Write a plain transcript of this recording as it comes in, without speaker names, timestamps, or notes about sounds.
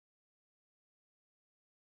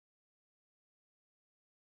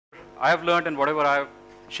I have learned and whatever I have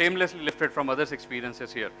shamelessly lifted from others'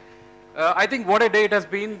 experiences here. I think what a day it has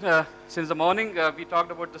been since the morning. We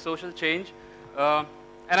talked about the social change. And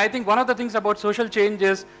I think one of the things about social change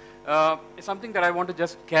is something that I want to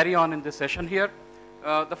just carry on in this session here.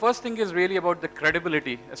 The first thing is really about the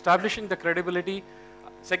credibility, establishing the credibility.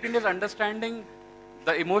 Second is understanding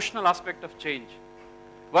the emotional aspect of change.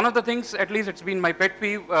 One of the things, at least it's been my pet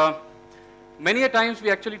peeve, many a times we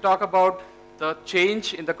actually talk about the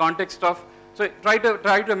change in the context of, so try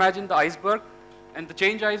to imagine the iceberg and the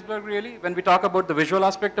change iceberg really. When we talk about the visual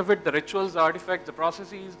aspect of it, the rituals, the artifacts, the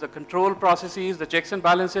processes, the control processes, the checks and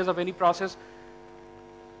balances of any process,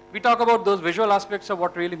 we talk about those visual aspects of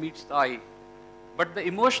what really meets the eye. But the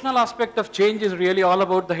emotional aspect of change is really all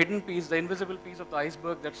about the hidden piece, the invisible piece of the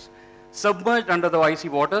iceberg that's submerged under the icy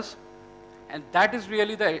waters. And that is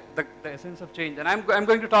really the essence of change. And I'm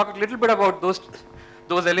going to talk a little bit about those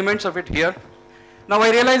elements of it here. Now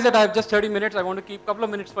I realize that I have just 30 minutes. I want to keep a couple of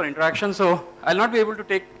minutes for interaction. So I'll not be able to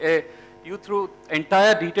take you through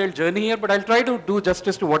entire detailed journey here, but I'll try to do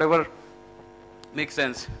justice to whatever makes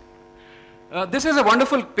sense. This is a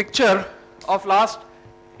wonderful picture of last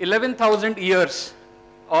 11,000 years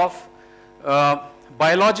of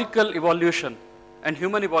biological evolution and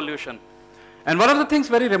human evolution. And one of the things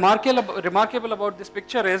very remarkable about this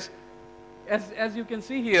picture is, as you can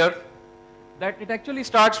see here, that it actually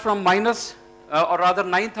starts from or rather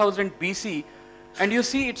 9,000 BC, and you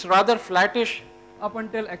see it's rather flattish up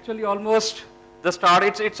until actually almost the start.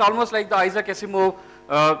 It's almost like the Isaac Asimov,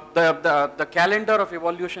 the calendar of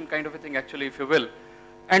evolution kind of a thing, actually, if you will.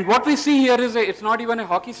 And what we see here is it's not even a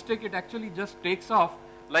hockey stick. It actually just takes off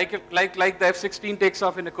like the F-16 takes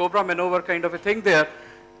off in a Cobra maneuver kind of a thing there.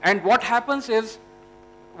 And what happens is,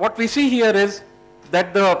 what we see here is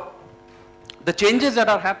that the changes that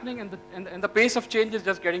are happening and the pace of change is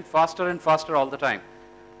just getting faster and faster all the time.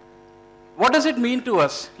 What does it mean to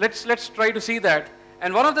us? Let's try to see that.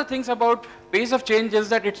 And one of the things about pace of change is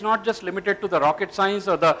that it's not just limited to the rocket science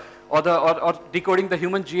or decoding the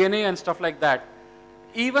human DNA and stuff like that.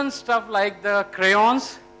 Even stuff like the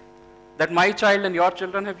crayons that my child and your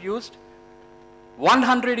children have used.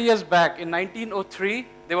 100 years back in 1903,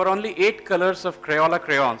 there were only 8 colors of Crayola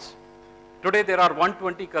crayons. Today there are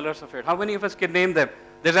 120 colors of it. How many of us can name them?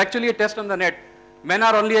 There's actually a test on the net. Men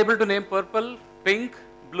are only able to name purple, pink,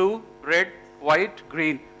 blue, red, white,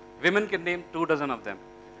 green. Women can name 24 of them.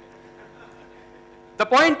 The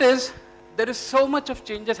point is, there is so much of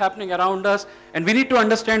changes happening around us, and we need to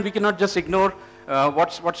understand, we cannot just ignore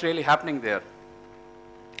what's really happening there.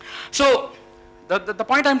 So, the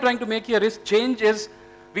point I'm trying to make here is change is,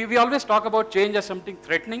 we always talk about change as something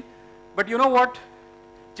threatening, but you know what?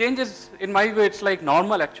 Change is, in my way, it's like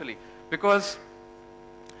normal actually, because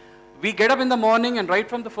we get up in the morning and right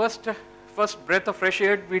from the first breath of fresh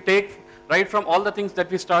air we take, right from all the things that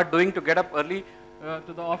we start doing to get up early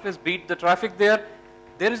to the office, beat the traffic there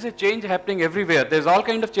is a change happening everywhere. There's all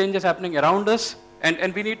kind of changes happening around us,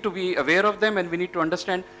 and we need to be aware of them, and we need to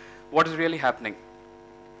understand what is really happening.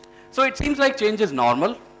 So it seems like change is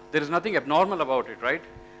normal. There is nothing abnormal about it, right?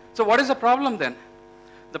 So what is the problem then?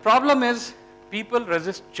 The problem is people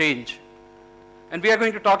resist change. And we are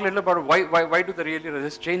going to talk a little about why do they really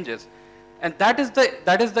resist changes. And that is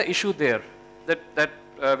the issue there that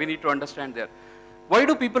we need to understand there. Why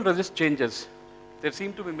do people resist changes? There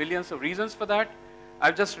seem to be millions of reasons for that.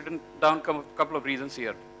 I've just written down a couple of reasons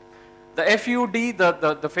here. The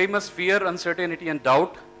FUD, the famous fear, uncertainty, and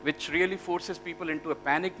doubt, which really forces people into a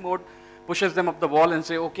panic mode, pushes them up the wall and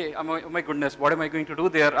say, okay, oh my goodness, what am I going to do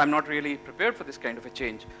there? I'm not really prepared for this kind of a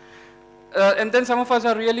change. And then some of us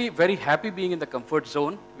are really very happy being in the comfort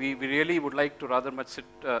zone. We really would like to rather much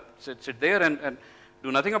sit there and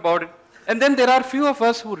do nothing about it. And then there are few of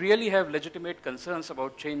us who really have legitimate concerns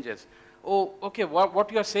about changes. Oh, okay,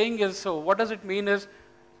 what you're saying is, so what does it mean is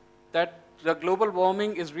that the global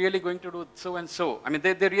warming is really going to do so and so. I mean,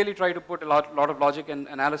 they really try to put a lot of logic and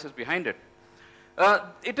analysis behind it.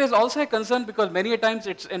 It is also a concern because many a times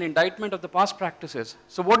it's an indictment of the past practices.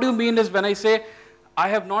 So what do you mean is when I say, I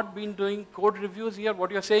have not been doing code reviews here,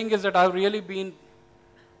 what you're saying is that I've really been,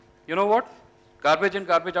 you know what, garbage in,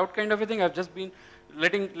 garbage out kind of a thing. I've just been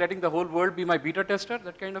letting the whole world be my beta tester,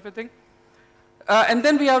 that kind of a thing. And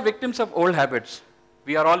then we are victims of old habits.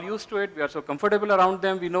 We are all used to it. We are so comfortable around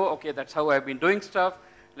them. We know, okay, that's how I've been doing stuff.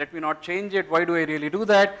 Let me not change it. Why do I really do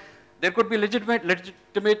that? There could be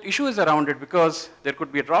legitimate issues around it because there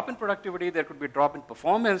could be a drop in productivity. There could be a drop in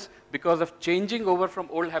performance because of changing over from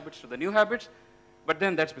old habits to the new habits. But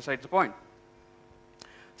then that's besides the point.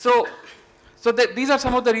 So these are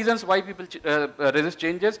some of the reasons why people resist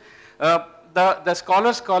changes. the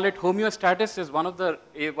scholars call it homeostasis is one of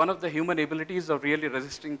the human abilities of really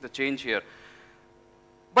resisting the change here.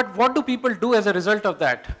 But what do people do as a result of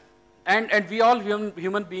that? And we all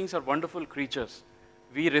human beings are wonderful creatures.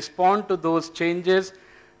 We respond to those changes.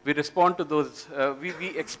 We respond to those,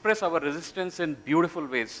 we express our resistance in beautiful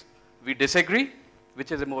ways. We disagree,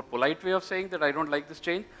 which is a more polite way of saying that I don't like this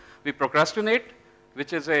change. We procrastinate,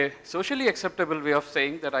 which is a socially acceptable way of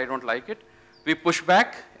saying that I don't like it. We push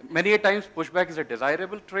back. Many a times pushback is a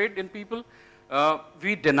desirable trait in people.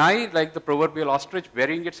 We deny, like the proverbial ostrich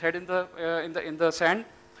burying its head in the sand.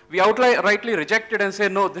 We outrightly reject it and say,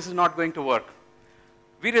 no, this is not going to work.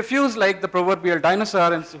 We refuse, like the proverbial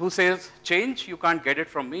dinosaur who says, change, you can't get it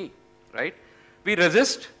from me, right? We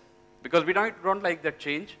resist because we don't like that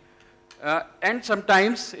change. And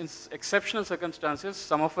sometimes, in exceptional circumstances,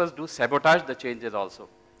 some of us do sabotage the changes also,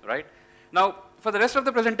 right? Now, for the rest of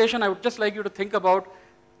the presentation, I would just like you to think about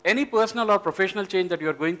any personal or professional change that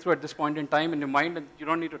you're going through at this point in time in your mind, and you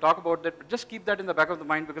don't need to talk about that, but just keep that in the back of the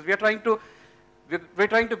mind, because we're trying to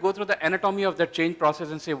go through the anatomy of that change process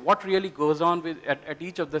and say what really goes on at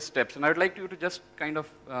each of the steps. And I would like you to just kind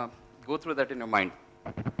of go through that in your mind.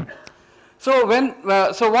 So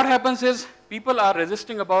what happens is people are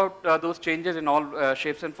resisting about those changes in all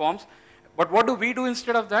shapes and forms. But what do we do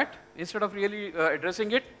instead of that? Instead of really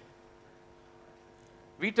addressing it,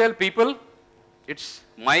 we tell people it's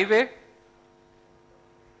my way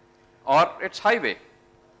or it's highway,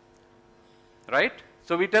 right?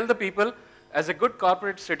 So we tell the people, as a good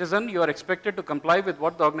corporate citizen, you are expected to comply with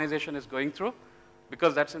what the organization is going through,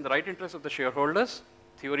 because that's in the right interest of the shareholders.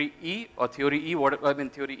 Theory E or theory E,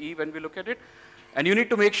 theory E when we look at it. And you need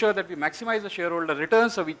to make sure that we maximize the shareholder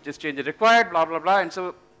returns, so this change is required, blah, blah, blah. And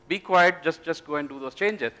so be quiet, just go and do those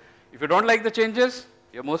changes. If you don't like the changes,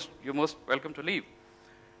 you're most welcome to leave.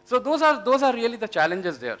 So those are really the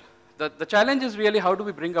challenges there. The challenge is really how do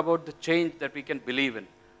we bring about the change that we can believe in.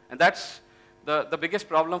 And that's the biggest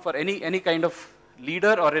problem for any kind of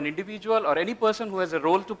leader or an individual or any person who has a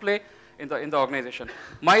role to play in the organization.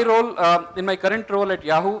 My role, in my current role at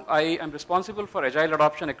Yahoo, I am responsible for Agile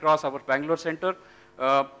adoption across our Bangalore center.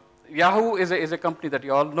 Yahoo is a company that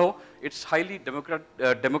you all know. It's highly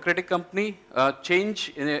democratic company. Change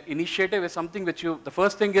initiative is something which the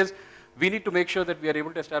first thing is we need to make sure that we are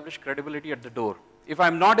able to establish credibility at the door. If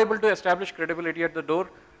I'm not able to establish credibility at the door,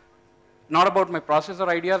 not about my process or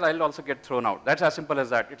ideas, I'll also get thrown out. That's as simple as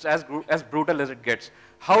that. It's as brutal as it gets.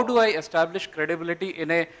 How do I establish credibility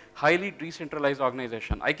in a highly decentralized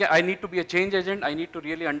organization? I need to be a change agent. I need to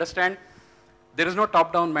really understand there is no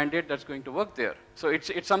top-down mandate that's going to work there. So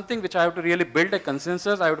it's something which I have to really build a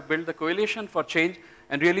consensus. I have to build the coalition for change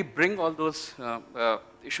and really bring all those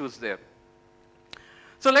issues there.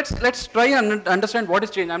 So let's try and understand what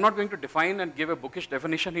is change. I'm not going to define and give a bookish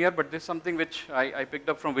definition here, but this is something which I picked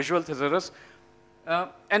up from visual thesaurus.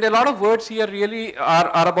 And a lot of words here really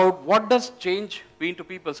are about what does change mean to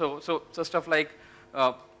people. So stuff like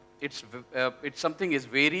it's something is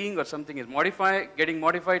varying or something is getting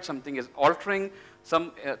modified, something is altering,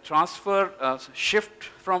 some transfer, shift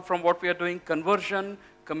from what we are doing, conversion,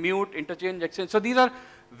 commute, interchange, exchange. So these are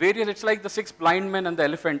various, it's like the 6 blind men and the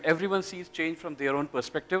elephant. Everyone sees change from their own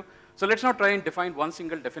perspective. So let's not try and define one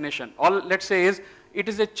single definition. All let's say is it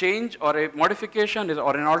is a change or a modification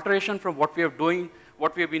or an alteration from what we have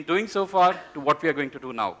been doing so far to what we are going to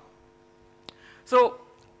do now. So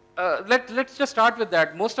let's just start with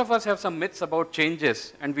that. Most of us have some myths about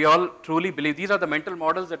changes, and we all truly believe these are the mental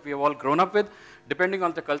models that we have all grown up with, depending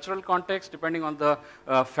on the cultural context, depending on the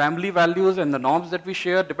family values and the norms that we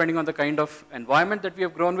share, depending on the kind of environment that we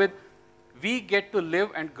have grown with. We get to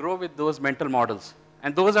live and grow with those mental models.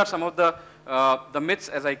 And those are some of the myths,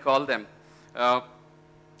 as I call them.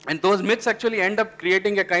 And those myths actually end up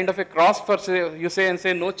creating a kind of a cross for you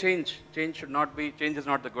say no change. Change is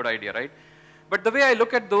not the good idea, right? But the way I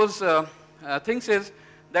look at those things is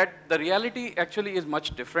that the reality actually is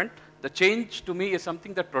much different. The change to me is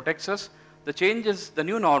something that protects us. The change is the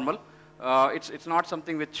new normal. It's not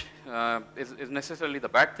something which is necessarily the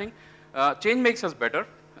bad thing. Change makes us better.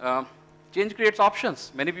 Change creates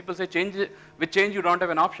options. Many people say with change you don't have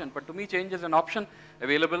an option, but to me change is an option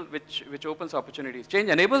available which opens opportunities. Change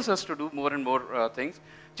enables us to do more and more things.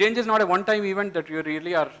 Change is not a one-time event that you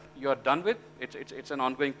really are done with. It's an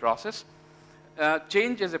ongoing process.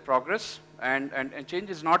 Change is a progress, and change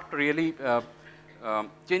is not really,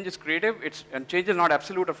 change is creative, and change is not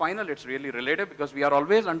absolute or final, it's really relative because we are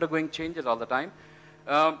always undergoing changes all the time.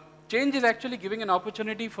 Change is actually giving an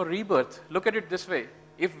opportunity for rebirth. Look at it this way.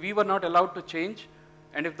 If we were not allowed to change,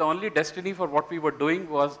 and if the only destiny for what we were doing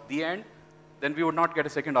was the end, then we would not get a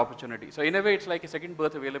second opportunity. So in a way, it's like a second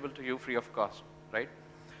birth available to you free of cost, right?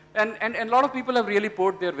 And a lot of people have really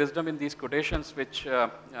poured their wisdom in these quotations, which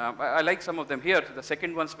I like some of them here. The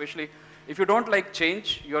second one especially, if you don't like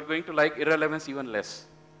change, you're going to like irrelevance even less.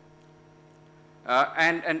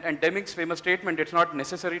 And Deming's famous statement, it's not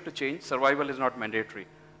necessary to change, survival is not mandatory.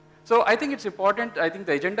 So I think it's important, I think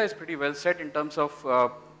the agenda is pretty well set in terms of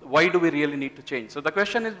why do we really need to change. So the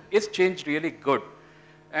question is change really good?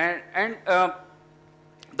 And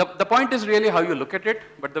the point is really how you look at it,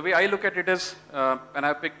 but the way I look at it is, and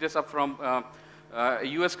I picked this up from a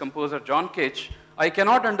US composer, John Cage, I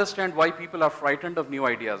cannot understand why people are frightened of new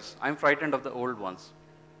ideas. I'm frightened of the old ones.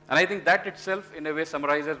 And I think that itself, in a way,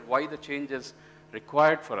 summarizes why the change is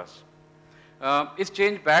required for us. Is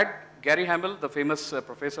change bad? Gary Hamel, the famous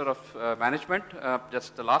professor of management,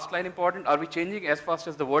 just the last line important, are we changing as fast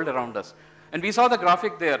as the world around us? And we saw the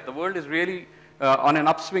graphic there. The world is really on an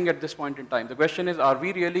upswing at this point in time. The question is, are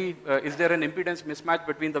we really, is there an impedance mismatch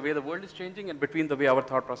between the way the world is changing and between the way our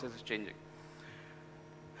thought process is changing?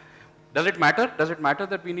 Does it matter? Does it matter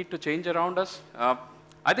that we need to change around us?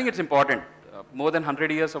 I think it's important. More than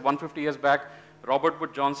 100 years or 150 years back, Robert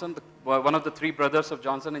Wood Johnson, one of the three brothers of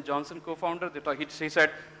Johnson & Johnson, co-founder, he said,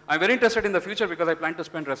 I'm very interested in the future because I plan to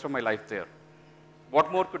spend the rest of my life there.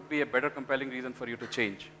 What more could be a better compelling reason for you to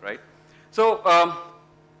change, right? So,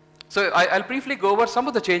 I'll briefly go over some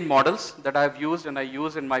of the change models that I've used and I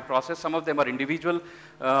use in my process. Some of them are individual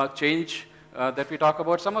change that we talk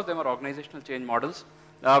about. Some of them are organizational change models.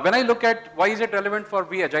 When I look at why is it relevant for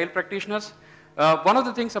we Agile practitioners, one of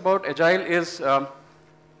the things about Agile is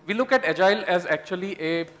we look at Agile as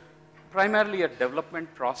actually primarily a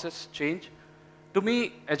development process change. To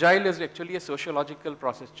me, Agile is actually a sociological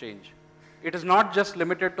process change. It is not just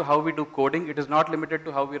limited to how we do coding. It is not limited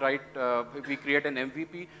to how we write, we create an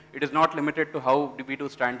MVP. It is not limited to how we do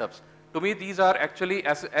stand-ups. To me, these are actually,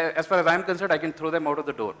 as far as I'm concerned, I can throw them out of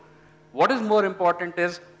the door. What is more important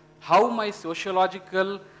is how my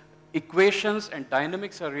sociological equations and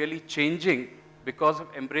dynamics are really changing because of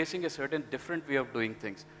embracing a certain different way of doing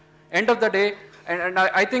things. End of the day, and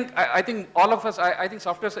I think all of us, I think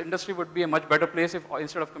software industry would be a much better place if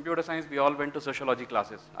instead of computer science, we all went to sociology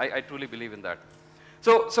classes. I truly believe in that.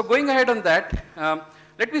 So going ahead on that,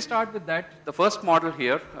 let me start with that. The first model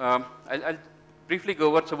here, I'll briefly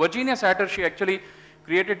go over. So Virginia Satter, she actually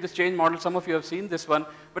created this change model. Some of you have seen this one.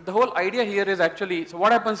 But the whole idea here is actually, so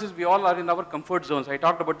what happens is we all are in our comfort zones. I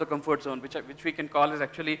talked about the comfort zone, which we can call is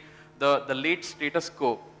actually the late status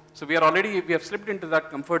quo. So we have slipped into that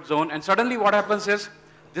comfort zone, and suddenly what happens is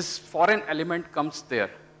this foreign element comes there.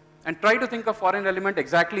 And try to think of foreign element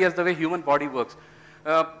exactly as the way human body works.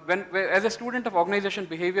 As a student of organization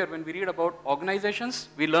behavior, when we read about organizations,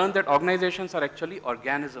 we learn that organizations are actually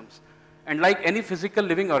organisms. And like any physical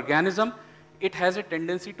living organism, it has a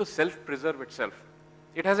tendency to self-preserve itself.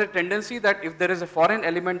 It has a tendency that if there is a foreign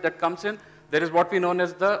element that comes in, there is what we know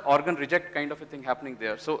as the organ reject kind of a thing happening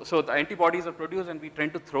there. So the antibodies are produced and we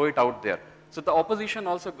tend to throw it out there. So the opposition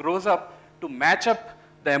also grows up to match up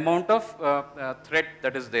the amount of threat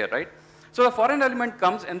that is there, right? So the foreign element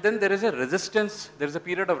comes and then there is a resistance, there is a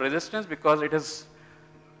period of resistance because it has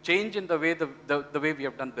changed in the way the way we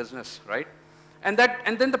have done business, right? And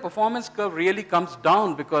then the performance curve really comes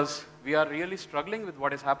down because we are really struggling with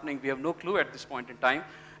what is happening. We have no clue at this point in time.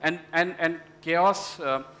 And chaos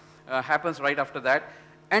happens right after that.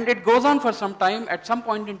 And it goes on for some time. At some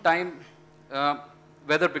point in time,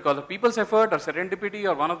 whether because of people's effort or serendipity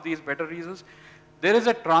or one of these better reasons, there is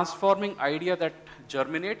a transforming idea that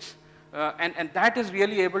germinates. And that is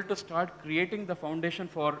really able to start creating the foundation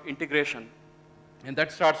for integration. And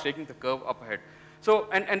that starts taking the curve up ahead. So,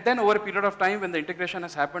 and then over a period of time, when the integration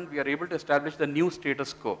has happened, we are able to establish the new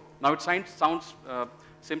status quo. Now, it sounds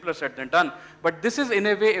simpler said than done, but this is in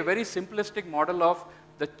a way a very simplistic model of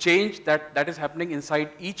the change that is happening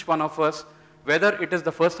inside each one of us, whether it is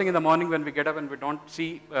the first thing in the morning when we get up and we don't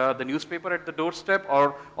see the newspaper at the doorstep,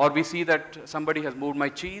 or we see that somebody has moved my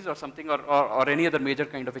cheese or something, or any other major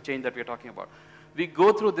kind of a change that we're talking about. We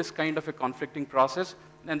go through this kind of a conflicting process,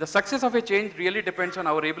 and the success of a change really depends on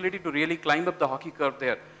our ability to really climb up the hockey curve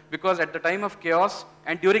there. Because at the time of chaos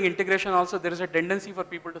and during integration also, there is a tendency for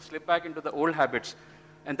people to slip back into the old habits.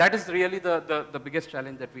 And that is really the biggest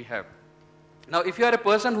challenge that we have. Now, if you are a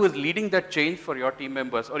person who is leading that change for your team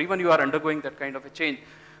members, or even you are undergoing that kind of a change,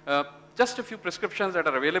 just a few prescriptions that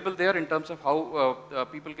are available there in terms of how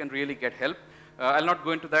people can really get help. I'll not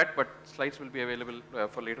go into that, but slides will be available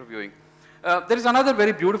for later viewing. There is another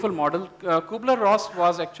very beautiful model. Kubler-Ross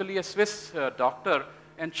was actually a Swiss doctor,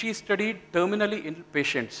 and she studied terminally ill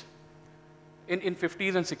patients. in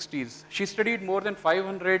 50s and 60s. She studied more than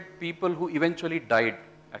 500 people who eventually died,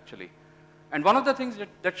 actually. And one of the things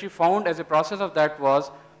that she found as a process of that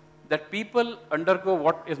was that people undergo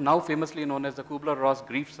what is now famously known as the Kubler-Ross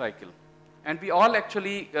grief cycle. And we all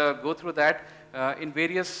actually go through that in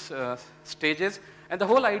various stages. And the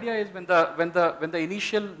whole idea is when the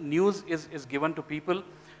initial news is given to people,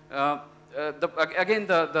 again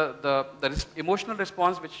the emotional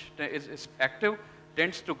response, which is active,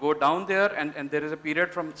 tends to go down there, and there is a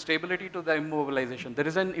period from stability to the immobilization. There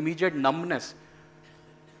is an immediate numbness.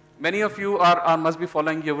 Many of you must be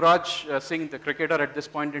following Yuvraj Singh, the cricketer, at this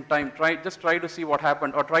point in time. Just try to see what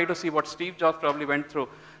happened, or try to see what Steve Jobs probably went through.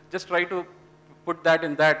 Just try to put that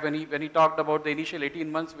in that. When he talked about the initial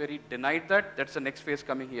 18 months where he denied that, that's the next phase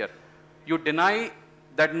coming here. You deny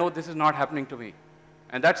that, no, this is not happening to me.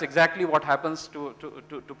 And that's exactly what happens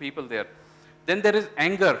to people there. Then there is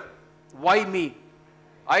anger. Why me?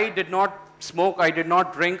 I did not smoke, I did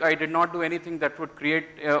not drink, I did not do anything that would create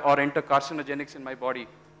or enter carcinogenics in my body.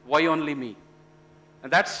 Why only me?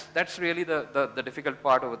 And that's really the difficult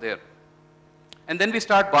part over there. And then we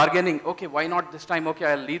start bargaining. Okay, why not this time? Okay,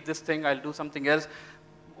 I'll leave this thing, I'll do something else.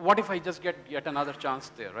 What if I just get yet another chance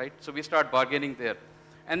there, right? So we start bargaining there.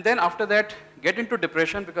 And then after that, get into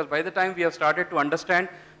depression, because by the time we have started to understand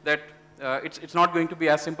that it's not going to be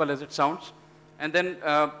as simple as it sounds. And then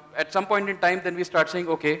at some point in time, then we start saying,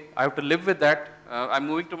 okay, I have to live with that. I'm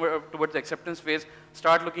moving towards the acceptance phase,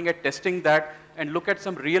 start looking at testing that, and look at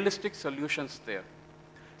some realistic solutions there.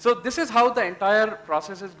 So this is how the entire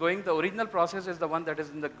process is going. The original process is the one that is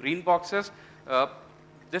in the green boxes.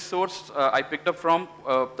 This source I picked up from,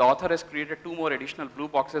 the author has created 2 more additional blue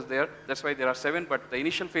boxes there. That's why there are 7, but the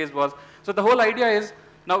initial phase was. So the whole idea is,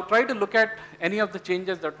 now try to look at any of the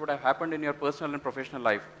changes that would have happened in your personal and professional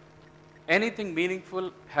life. Anything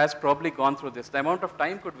meaningful has probably gone through this. The amount of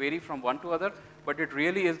time could vary from one to other, but it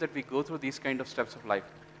really is that we go through these kind of steps of life.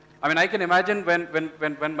 I mean, I can imagine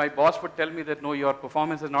when my boss would tell me that, no, your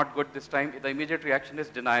performance is not good this time, the immediate reaction is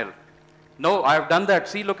denial. No, I have done that.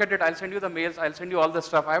 See, look at it. I'll send you the mails. I'll send you all the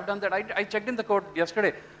stuff. I have done that. I checked in the code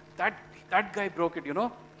yesterday. That guy broke it, you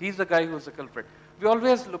know. He's the guy who's the culprit. We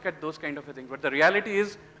always look at those kind of a thing. But the reality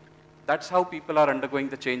is, that's how people are undergoing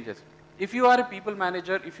the changes. If you are a people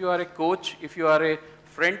manager, if you are a coach, if you are a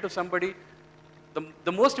friend to somebody,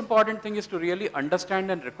 the most important thing is to really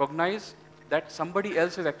understand and recognize that somebody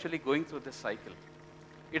else is actually going through this cycle.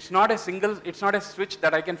 It's not a switch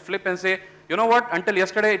that I can flip and say, you know what, until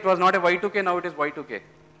yesterday it was not a Y2K, now it is Y2K.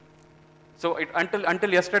 So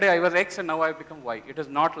until yesterday I was X and now I've become Y. It is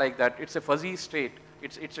not like that. It's a fuzzy state.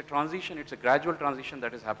 It's a transition, it's a gradual transition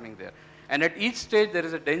that is happening there. And at each stage there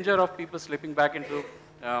is a danger of people slipping back into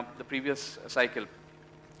the previous cycle.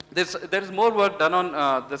 There is more work done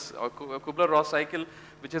on this Kubler-Ross cycle,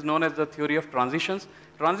 which is known as the theory of transitions.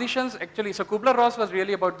 Transitions actually, so Kubler-Ross was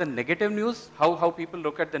really about the negative news, how people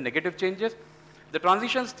look at the negative changes. The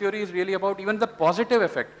transitions theory is really about even the positive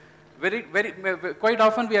effect. Quite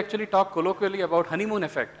often we actually talk colloquially about honeymoon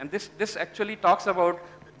effect, and this actually talks about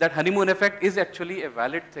that honeymoon effect is actually a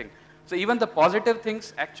valid thing. So even the positive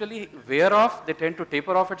things actually wear off, they tend to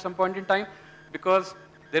taper off at some point in time, because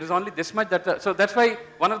there is only this much so that's why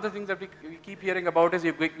one of the things that we keep hearing about is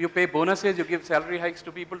you pay bonuses, you give salary hikes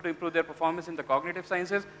to people to improve their performance in the cognitive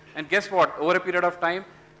sciences, and guess what, over a period of time,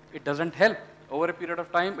 it doesn't help. Over a period of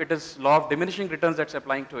time, it is law of diminishing returns that's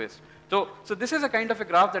applying to it. So this is a kind of a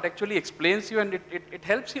graph that actually explains you, and it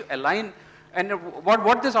helps you align. And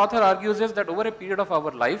what this author argues is that over a period of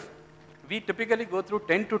our life, we typically go through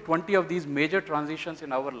 10 to 20 of these major transitions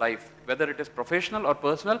in our life, whether it is professional or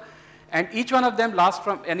personal, and each one of them lasts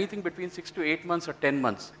from anything between 6 to 8 months or 10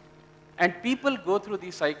 months. And people go through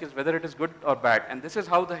these cycles, whether it is good or bad, and this is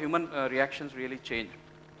how the human reactions really change.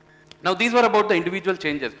 Now these were about the individual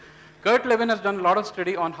changes. Kurt Lewin has done a lot of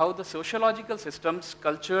study on how the sociological systems,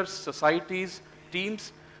 cultures, societies,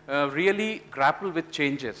 teams really grapple with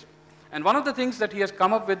changes. And one of the things that he has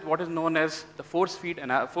come up with what is known as the force field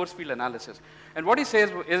analysis. And what he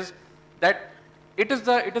says is that it is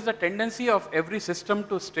the tendency of every system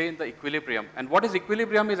to stay in the equilibrium. And what is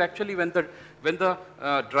equilibrium is actually when the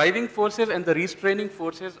driving forces and the restraining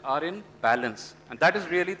forces are in balance. And that is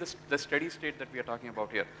really the steady state that we are talking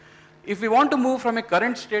about here. If we want to move from a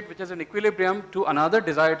current state, which is an equilibrium, to another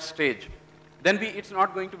desired stage, then it's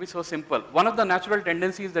not going to be so simple. One of the natural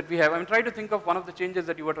tendencies that we have, I mean, try to think of one of the changes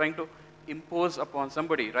that you were trying to impose upon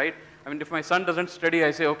somebody, right? I mean, if my son doesn't study, I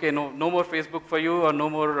say, okay, no more Facebook for you, or no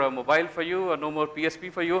more mobile for you, or no more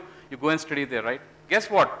PSP for you, you go and study there, right? Guess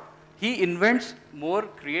what? He invents more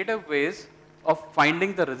creative ways of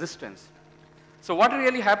finding the resistance. So what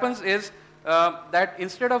really happens is, that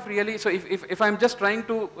instead of really, so if I'm just trying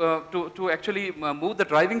to actually move the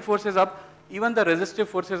driving forces up, even the resistive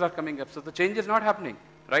forces are coming up. So the change is not happening,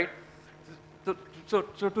 right? So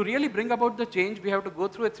to really bring about the change, we have to go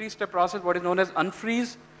through a 3-step process, what is known as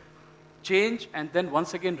unfreeze, change, and then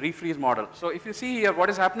once again refreeze model. So if you see here, what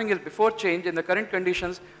is happening is before change, in the current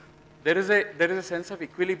conditions, there is a sense of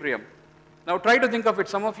equilibrium. Now try to think of it,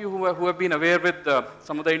 some of you who have been aware with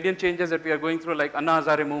some of the Indian changes that we are going through, like Anna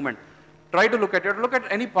Hazare movement. Try to look at it. Look at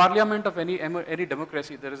any parliament of any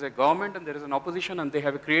democracy. There is a government and there is an opposition, and they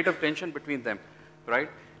have a creative tension between them, right?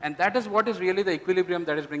 And that is what is really the equilibrium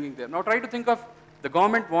that is bringing there. Now try to think of the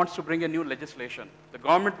government wants to bring a new legislation. The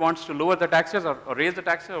government wants to lower the taxes or raise the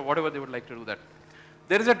taxes or whatever they would like to do that.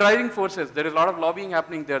 There is a driving forces. There is a lot of lobbying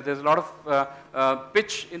happening there. There's a lot of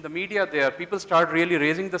pitch in the media there. People start really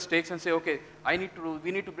raising the stakes and say, okay,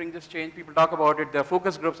 we need to bring this change. People talk about it. There are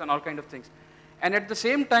focus groups and all kind of things. And at the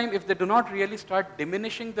same time, if they do not really start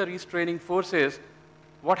diminishing the restraining forces,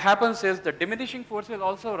 what happens is the diminishing forces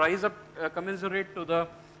also rise up commensurate to the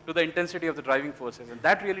intensity of the driving forces, and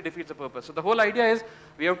that really defeats the purpose. So the whole idea is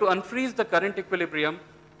we have to unfreeze the current equilibrium,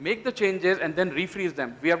 make the changes, and then refreeze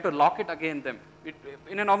them. We have to lock it again them.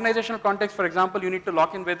 In an organizational context, for example, you need to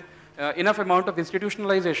lock in with enough amount of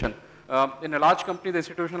institutionalization. In a large company, the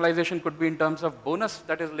institutionalization could be in terms of bonus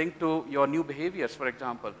that is linked to your new behaviors, for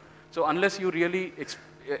example. So unless you really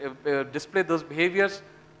display those behaviors,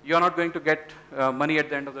 you're not going to get money at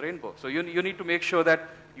the end of the rainbow. So you need to make sure that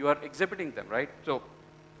you are exhibiting them, right? So,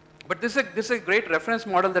 but this is a great reference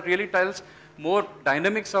model that really tells more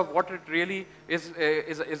dynamics of what it really is.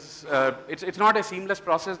 It's not a seamless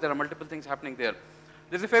process. There are multiple things happening there.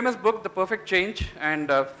 There's a famous book, The Perfect Change, and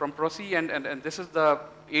from Procy, and this is the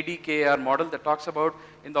ADKR model that talks about,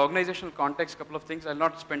 in the organizational context, a couple of things. I'll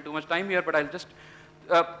not spend too much time here, but I'll just,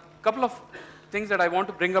 couple of things that I want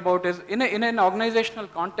to bring about is, in an organizational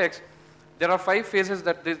context, there are 5 phases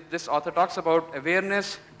that this author talks about: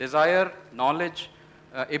 awareness, desire, knowledge,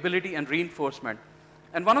 ability, and reinforcement.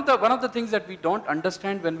 And one of the things that we don't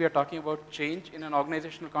understand when we are talking about change in an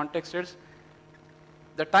organizational context is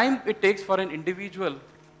the time it takes for an individual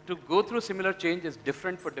to go through similar change is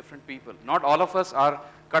different for different people. Not all of us are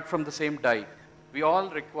cut from the same die. We all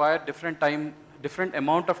require different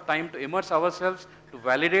amount of time to immerse ourselves, to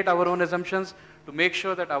validate our own assumptions, to make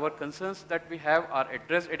sure that our concerns that we have are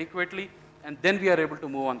addressed adequately, and then we are able to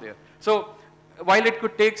move on there. So while it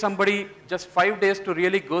could take somebody just 5 days to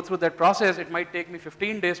really go through that process, it might take me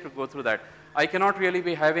 15 days to go through that. I cannot really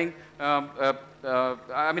be having,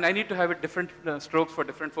 I mean, I need to have a different strokes for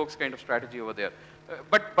different folks kind of strategy over there.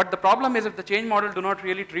 But the problem is, if the change model do not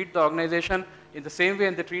really treat the organization in the same way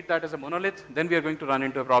and they treat that as a monolith, then we are going to run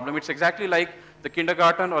into a problem. It's exactly like the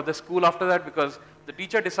kindergarten or the school after that, because the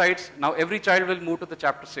teacher decides now every child will move to the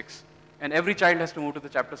chapter 6. And every child has to move to the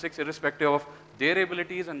chapter 6 irrespective of their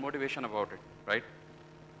abilities and motivation about it, right?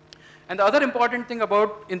 And the other important thing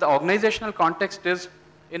about in the organizational context is,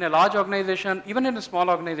 in a large organization, even in a small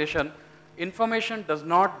organization, information does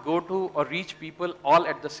not go to or reach people all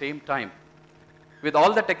at the same time. With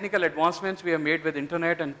all the technical advancements we have made with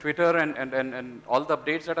internet and Twitter and all the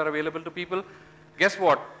updates that are available to people, guess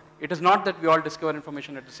what? It is not that we all discover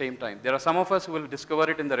information at the same time. There are some of us who will discover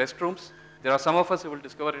it in the restrooms. There are some of us who will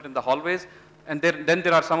discover it in the hallways. And then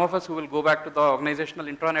there are some of us who will go back to the organizational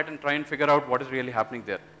intranet and try and figure out what is really happening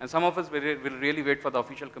there. And some of us will really wait for the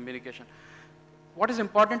official communication. What is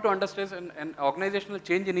important to understand is an organizational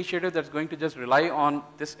change initiative that's going to just rely on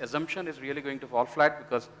this assumption is really going to fall flat,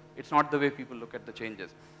 because it's not the way people look at the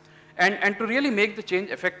changes. And to really make the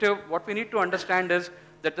change effective, what we need to understand is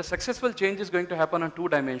that the successful change is going to happen on 2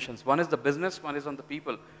 dimensions. One is the business, one is on the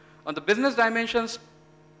people. On the business dimensions,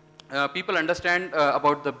 people understand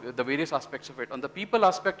about the various aspects of it. On the people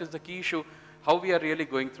aspect is the key issue, how we are really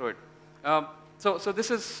going through it. So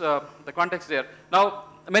this is the context there. Now,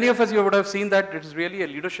 many of us, you would have seen that it is really a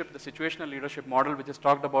leadership, the situational leadership model, which is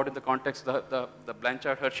talked about in the context, the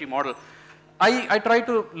Blanchard-Hershey model. I try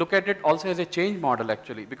to look at it also as a change model,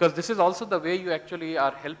 actually, because this is also the way you actually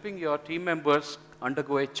are helping your team members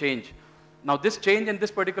undergo a change. Now, this change in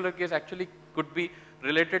this particular case actually could be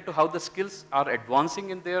related to how the skills are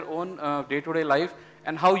advancing in their own day-to-day life,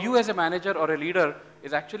 and how you as a manager or a leader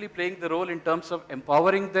is actually playing the role in terms of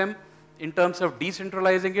empowering them, in terms of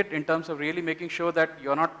decentralizing it, in terms of really making sure that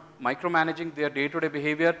you're not micromanaging their day-to-day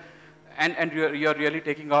behavior, and you're really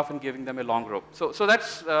taking off and giving them a long rope. So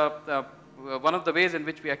that's one of the ways in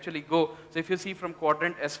which we actually go. So if you see from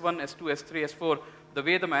quadrant S1, S2, S3, S4, the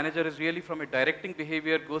way the manager is really from a directing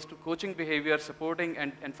behavior, goes to coaching behavior, supporting,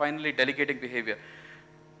 and finally delegating behavior.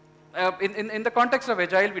 in the context of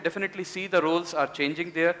Agile, we definitely see the roles are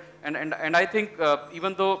changing there. And I think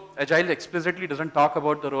even though Agile explicitly doesn't talk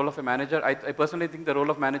about the role of a manager, I personally think the role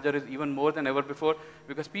of manager is even more than ever before,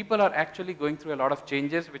 because people are actually going through a lot of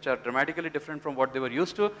changes which are dramatically different from what they were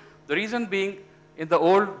used to. The reason being, in the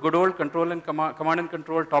good old control and command and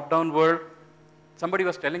control top-down world, somebody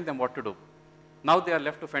was telling them what to do. Now they are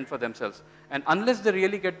left to fend for themselves. And unless they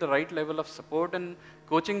really get the right level of support and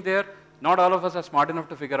coaching there, not all of us are smart enough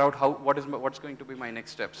to figure out what's going to be my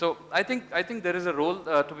next step. So I think there is a role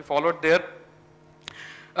to be followed there.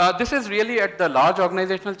 This is really at the large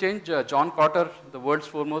organizational change. John Cotter, the world's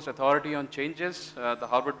foremost authority on changes, the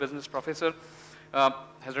Harvard business professor,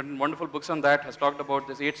 has written wonderful books on that, has talked about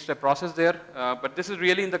this 8-step process there. But this is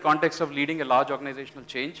really in the context of leading a large organizational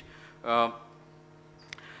change.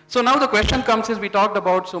 So now the question comes is, we talked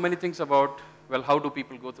about so many things about, well, how do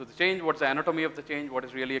people go through the change? What's the anatomy of the change? What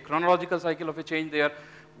is really a chronological cycle of a change there?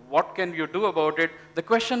 What can you do about it? The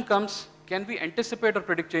question comes, can we anticipate or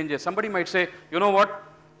predict changes? Somebody might say, you know what,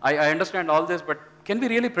 I understand all this, but can we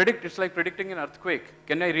really predict? It's like predicting an earthquake.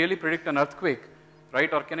 Can I really predict an earthquake,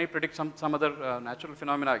 right? Or can I predict some other natural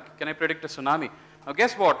phenomena? Can I predict a tsunami? Now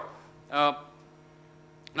guess what? Now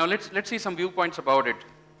let's see some viewpoints about it.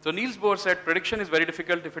 So Niels Bohr said, prediction is very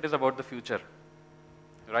difficult if it is about the future,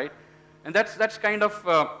 right? And that's kind of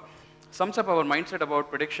sums up our mindset about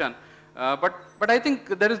prediction. But I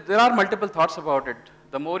think there are multiple thoughts about it.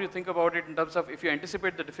 The more you think about it in terms of, if you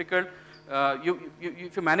anticipate the difficult,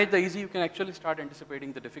 if you manage the easy, you can actually start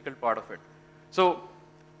anticipating the difficult part of it. So,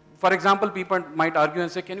 for example, people might argue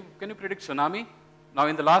and say, can you predict tsunami? Now,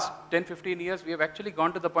 in the last 10, 15 years, we have actually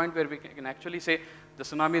gone to the point where we can actually say the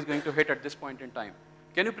tsunami is going to hit at this point in time.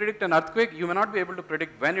 Can you predict an earthquake? You may not be able to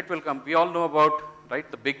predict when it will come. We all know about,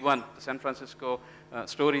 right, the big one, the San Francisco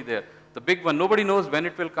story there. The big one, nobody knows when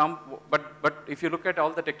it will come, but if you look at all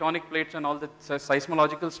the tectonic plates and all the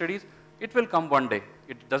seismological studies, it will come one day.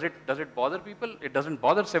 Does it bother people? It doesn't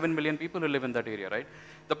bother 7 million people who live in that area, right?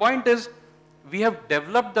 The point is, we have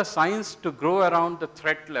developed the science to grow around the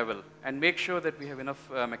threat level and make sure that we have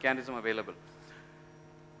enough mechanism available.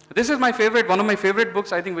 This is my favorite, one of my favorite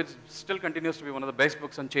books, I think, which still continues to be one of the best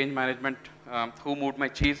books on change management, Who Moved My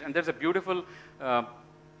Cheese? And there's a beautiful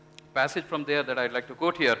passage from there that I'd like to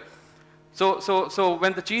quote here. So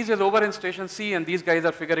when the cheese is over in station C and these guys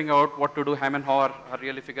are figuring out what to do, Ham and Haw are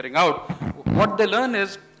really figuring out, what they learn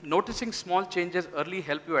is noticing small changes early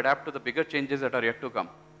help you adapt to the bigger changes that are yet to come.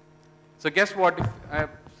 So guess what,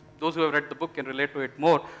 those who have read the book can relate to it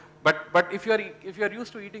more. But if you are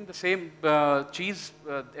used to eating the same cheese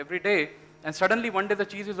every day, and suddenly one day the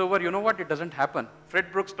cheese is over, you know what? It doesn't happen.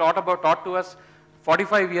 Fred Brooks taught to us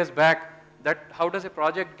 45 years back that how does a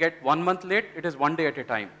project get 1 month late? It is 1 day at a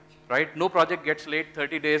time, right? No project gets late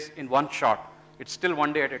 30 days in one shot. It's still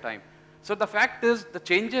 1 day at a time. So the fact is, the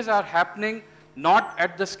changes are happening not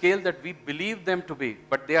at the scale that we believe them to be,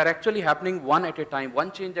 but they are actually happening one at a time.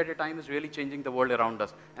 One change at a time is really changing the world around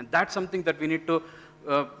us, and that's something that we need to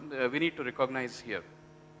recognize here.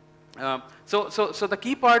 So the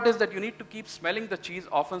key part is that you need to keep smelling the cheese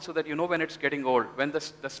often so that you know when it's getting old. When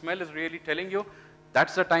the smell is really telling you,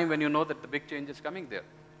 that's the time when you know that the big change is coming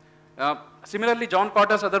there. Similarly, John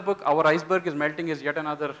Cotter's other book, Our Iceberg is Melting, is yet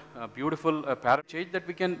another beautiful change that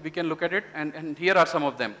we can look at it, and here are some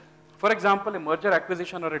of them. For example, a merger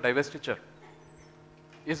acquisition or a divestiture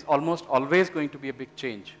is almost always going to be a big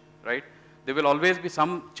change, right? There will always be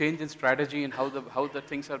some change in strategy in how the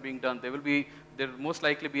things are being done. There will most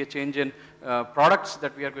likely be a change in products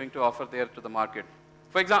that we are going to offer there to the market.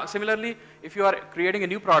 For example, similarly, if you are creating a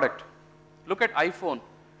new product, look at iPhone.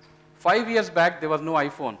 5 years back, there was no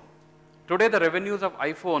iPhone. Today, the revenues of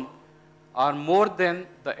iPhone are more than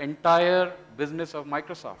the entire business of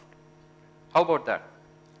Microsoft. How about that?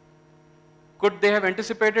 Could they have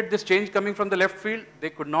anticipated this change coming from the left field?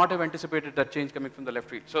 They could not have anticipated that change coming from the left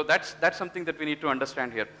field. So that's something that we need to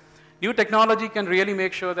understand here. New technology can really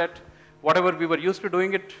make sure that whatever we were used to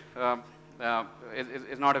doing it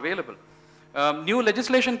is not available. New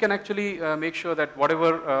legislation can actually make sure that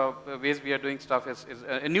whatever ways we are doing stuff is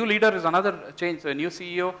a new leader is another change. So a new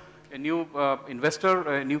CEO, a new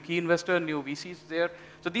investor, a new key investor, new VCs there.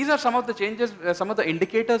 So these are some of the changes, some of the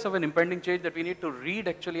indicators of an impending change that we need to read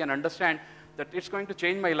actually and understand that it's going to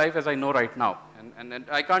change my life as I know right now. And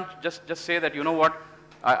I can't just say that, you know what,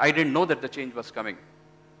 I didn't know that the change was coming.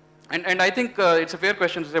 And I think it's a fair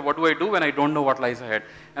question to say, what do I do when I don't know what lies ahead?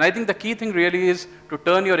 And I think the key thing really is to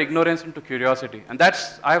turn your ignorance into curiosity. And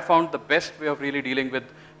that's, I have found, the best way of really dealing with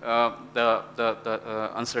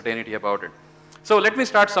the uncertainty about it. So let me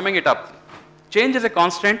start summing it up. Change is a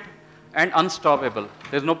constant and unstoppable.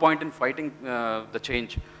 There's no point in fighting the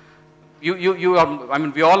change. I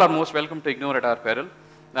mean, we all are most welcome to ignore at our peril.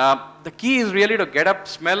 The key is really to get up,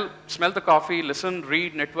 smell the coffee, listen,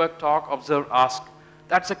 read, network, talk, observe, ask.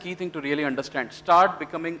 That's a key thing to really understand. Start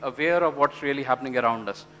becoming aware of what's really happening around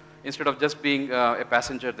us, instead of just being a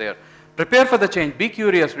passenger there. Prepare for the change, be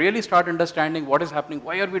curious, really start understanding what is happening,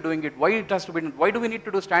 why are we doing it, why it has to be done, why do we need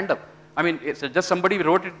to do stand-up? I mean, it's just somebody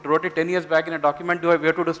wrote it 10 years back in a document, we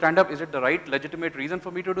have to do stand-up, is it the right legitimate reason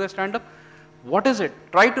for me to do a stand-up? What is it?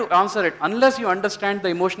 Try to answer it. Unless you understand the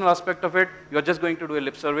emotional aspect of it, you're just going to do a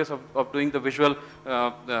lip service of doing the visual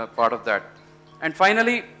part of that. And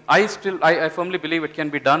finally, I firmly believe it can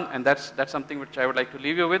be done, and that's something which I would like to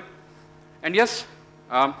leave you with. And yes,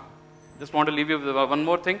 just want to leave you with one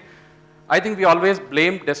more thing. I think we always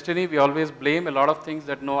blame destiny, we always blame a lot of things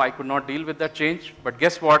that no, I could not deal with that change, but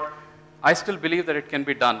guess what? I still believe that it can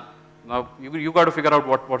be done. Now, you got to figure out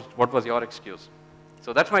what was your excuse.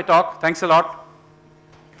 So that's my talk. Thanks a lot.